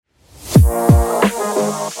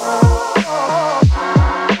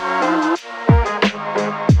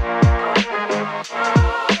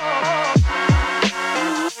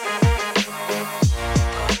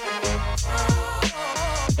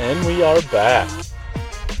back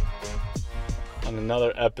on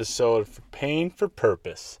another episode for Pain for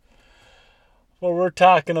Purpose, where we're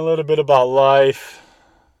talking a little bit about life,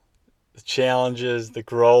 the challenges, the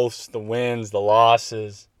growths, the wins, the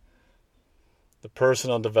losses, the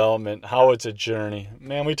personal development, how it's a journey.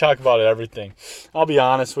 Man, we talk about everything. I'll be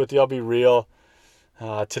honest with you. I'll be real.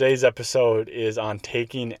 Today's episode is on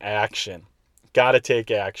taking action. Got to take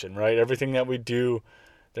action, right? Everything that we do,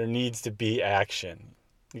 there needs to be action.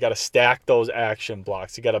 You got to stack those action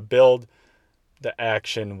blocks. You got to build the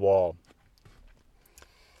action wall.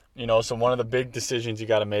 So one of the big decisions you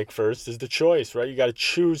got to make first is the choice, right? You got to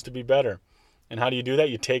choose to be better. And how do you do that?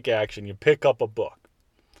 You take action. You pick up a book.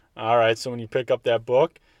 All right, so when you pick up that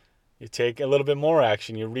book, you take a little bit more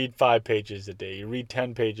action. You read 5 pages a day. You read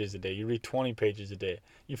 10 pages a day. You read 20 pages a day.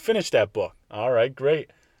 You finish that book. All right,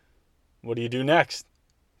 great. What do you do next?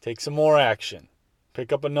 Take some more action.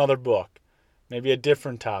 Pick up another book. Maybe a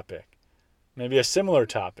different topic. Maybe a similar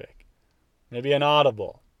topic. Maybe an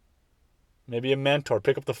audible. Maybe a mentor.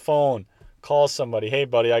 Pick up the phone. Call somebody. Hey,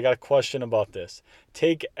 buddy, I got a question about this.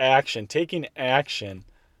 Take action. Taking action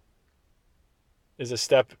is a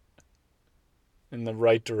step in the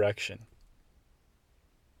right direction.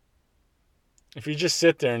 If you just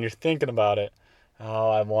sit there and you're thinking about it, oh,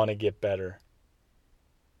 I want to get better.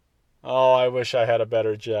 Oh, I wish I had a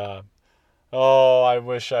better job. Oh, I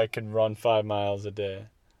wish I could run 5 miles a day.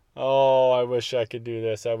 Oh, I wish I could do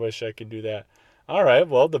this. I wish I could do that. All right,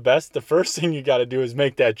 well, the first thing you got to do is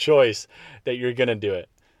make that choice that you're going to do it.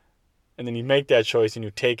 And then you make that choice and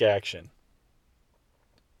you take action.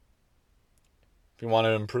 If you want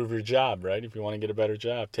to improve your job, right? If you want to get a better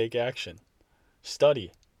job, take action.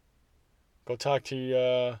 Study. Go talk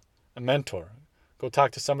to a mentor. Go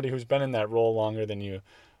talk to somebody who's been in that role longer than you.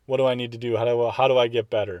 What do I need to do? How do I get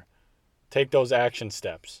better? Take those action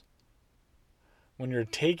steps. When you're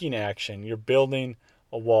taking action, you're building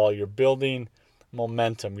a wall. You're building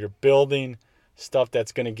momentum. You're building stuff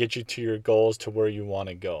that's going to get you to your goals, to where you want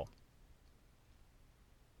to go.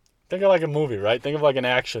 Think of like a movie, right? Think of like an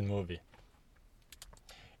action movie.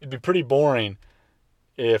 It'd be pretty boring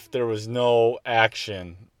if there was no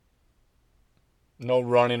action, no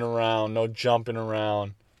running around, no jumping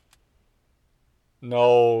around,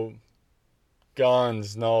 no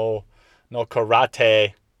guns, no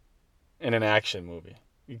karate in an action movie.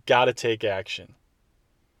 You got to take action.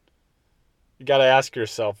 You got to ask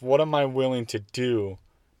yourself, what am I willing to do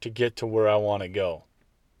to get to where I want to go?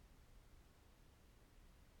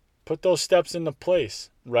 Put those steps into place.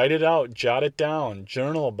 Write it out. Jot it down.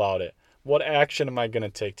 Journal about it. What action am I going to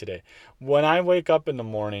take today? When I wake up in the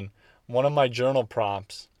morning, one of my journal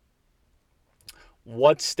prompts,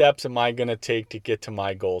 what steps am I going to take to get to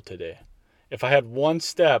my goal today? If I had one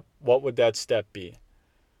step, what would that step be?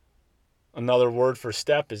 Another word for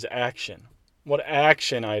step is action. What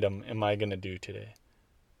action item am I going to do today?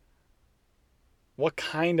 What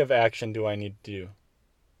kind of action do I need to do?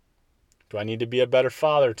 Do I need to be a better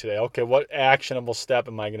father today? Okay, what actionable step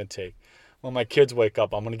am I going to take? When my kids wake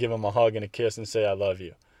up, I'm going to give them a hug and a kiss and say, I love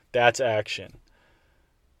you. That's action.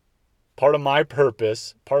 Part of my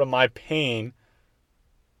purpose, part of my pain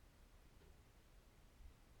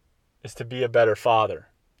is to be a better father.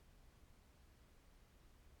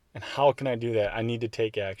 And how can I do that? I need to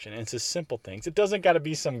take action. And it's the simple things. It doesn't got to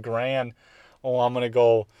be some grand, I'm going to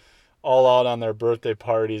go all out on their birthday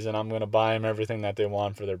parties and I'm going to buy them everything that they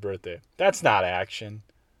want for their birthday. That's not action,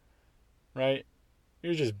 right?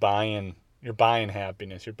 You're buying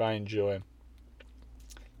happiness. You're buying joy.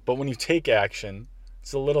 But when you take action,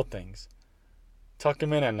 it's the little things. Tuck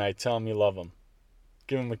them in at night. Tell them you love them.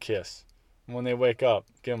 Give them a kiss. And when they wake up,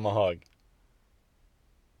 give them a hug.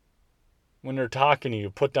 When they're talking to you,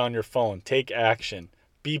 put down your phone. Take action.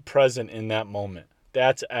 Be present in that moment.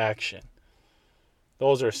 That's action.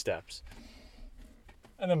 Those are steps.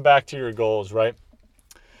 And then back to your goals, right?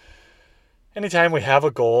 Anytime we have a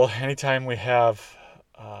goal, anytime we have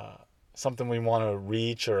something we want to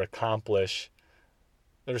reach or accomplish,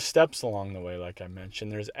 there's steps along the way, like I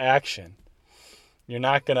mentioned. There's action. You're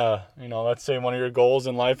not going to, let's say one of your goals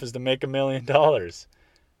in life is to make $1 million. Do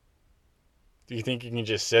you think you can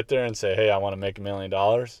just sit there and say, hey, I want to make $1 million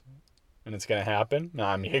and it's going to happen? No,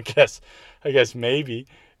 I mean, I guess maybe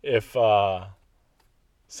if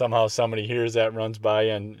somehow somebody hears that, runs by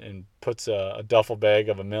you and puts a duffel bag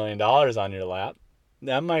of $1 million on your lap,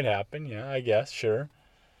 that might happen. Yeah, I guess, sure.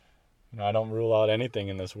 I don't rule out anything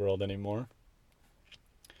in this world anymore.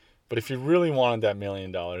 But if you really wanted that $1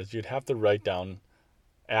 million, you'd have to write down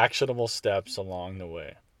actionable steps along the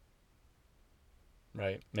way.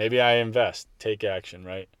 Right? Maybe I invest, take action,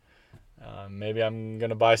 right? Maybe I'm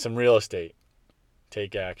going to buy some real estate,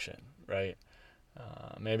 take action, right?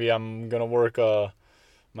 Maybe I'm going to work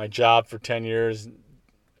my job for 10 years,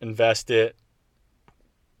 invest it,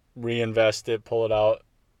 reinvest it, pull it out,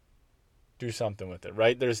 do something with it,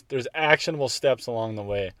 right? There's actionable steps along the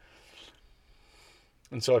way.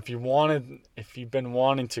 And so if you've been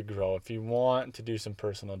wanting to grow, if you want to do some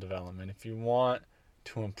personal development, if you want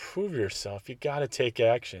to improve yourself, you got to take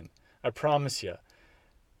action. I promise you.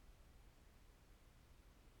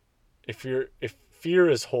 If fear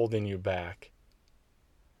is holding you back,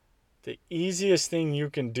 the easiest thing you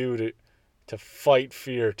can do to fight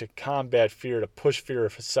fear, to combat fear, to push fear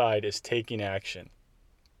aside is taking action.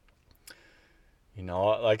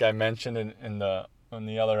 Like I mentioned in the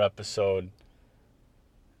other episode,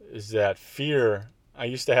 is that fear. I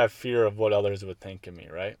used to have fear of what others would think of me,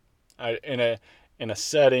 right? In a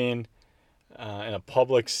setting, in a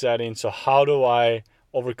public setting. So how do I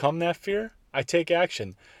overcome that fear? I take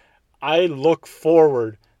action. I look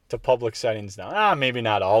forward to public settings now. Maybe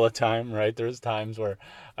not all the time, right? There's times where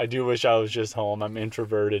I do wish I was just home. I'm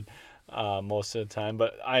introverted most of the time,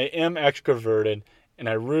 but I am extroverted, and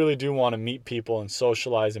I really do want to meet people and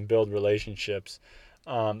socialize and build relationships.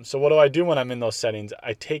 So what do I do when I'm in those settings?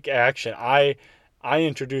 I take action. I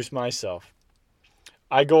introduce myself.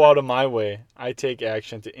 I go out of my way. I take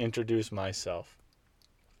action to introduce myself.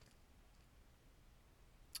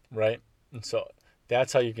 Right? And so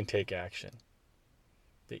that's how you can take action.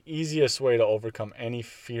 The easiest way to overcome any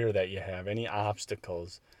fear that you have, any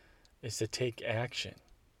obstacles, is to take action.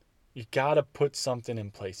 You got to put something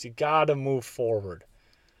in place. You got to move forward.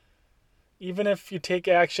 Even if you take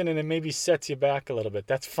action and it maybe sets you back a little bit,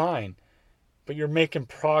 that's fine. But you're making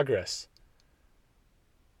progress.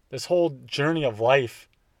 This whole journey of life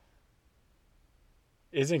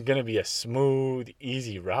isn't going to be a smooth,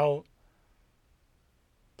 easy route.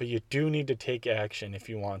 But you do need to take action if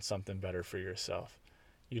you want something better for yourself.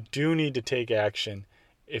 You do need to take action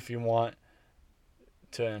if you want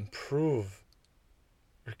to improve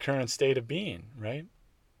your current state of being, right?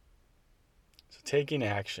 So taking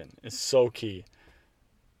action is so key.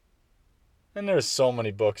 And there's so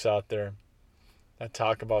many books out there that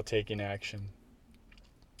talk about taking action.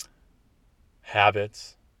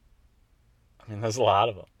 Habits. There's a lot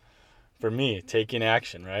of them. For me, taking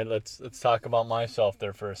action, right? Let's talk about myself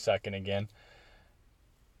there for a second again.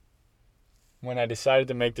 When I decided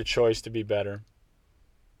to make the choice to be better,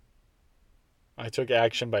 I took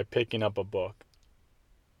action by picking up a book,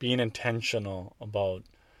 being intentional about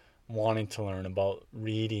wanting to learn, about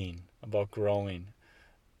reading, about growing.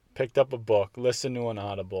 Picked up a book, listened to an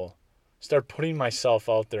audible, start putting myself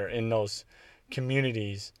out there in those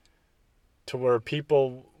communities to where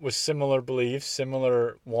people with similar beliefs,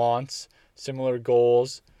 similar wants, similar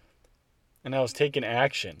goals, and I was taking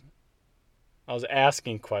action. I was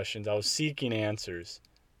asking questions. I was seeking answers.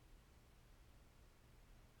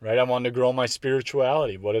 Right? I wanted to grow my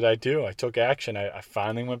spirituality. What did I do? I took action. I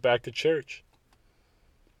finally went back to church.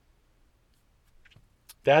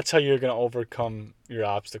 That's how you're going to overcome your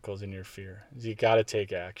obstacles and your fear. You got to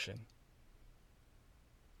take action.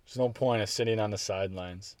 There's no point of sitting on the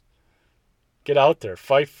sidelines. Get out there.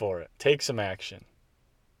 Fight for it. Take some action.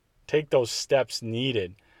 Take those steps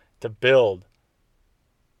needed to build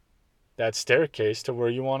that staircase to where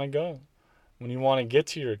you want to go. When you want to get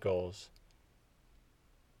to your goals.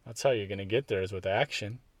 That's how you're going to get there, is with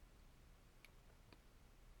action.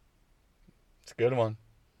 It's a good one.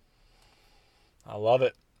 I love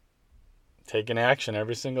it. Taking action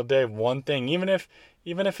every single day. One thing. Even if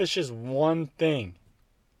it's just one thing.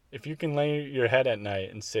 If you can lay your head at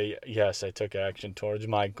night and say, yes, I took action towards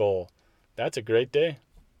my goal. That's a great day.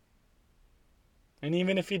 And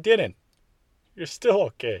even if you didn't, you're still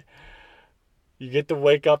okay. You get to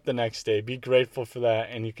wake up the next day, be grateful for that,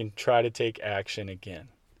 and you can try to take action again.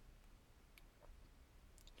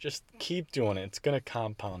 Just keep doing it. It's going to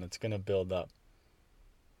compound. It's going to build up.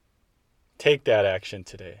 Take that action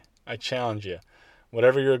today. I challenge you.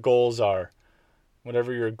 Whatever your goals are,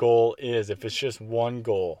 whatever your goal is, if it's just one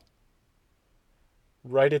goal,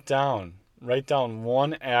 write it down. Write down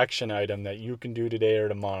one action item that you can do today or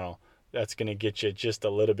tomorrow that's going to get you just a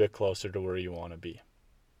little bit closer to where you want to be.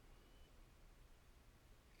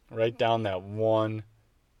 Write down that one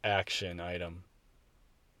action item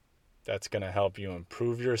that's going to help you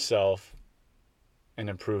improve yourself and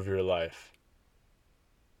improve your life.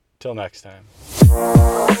 Till next time.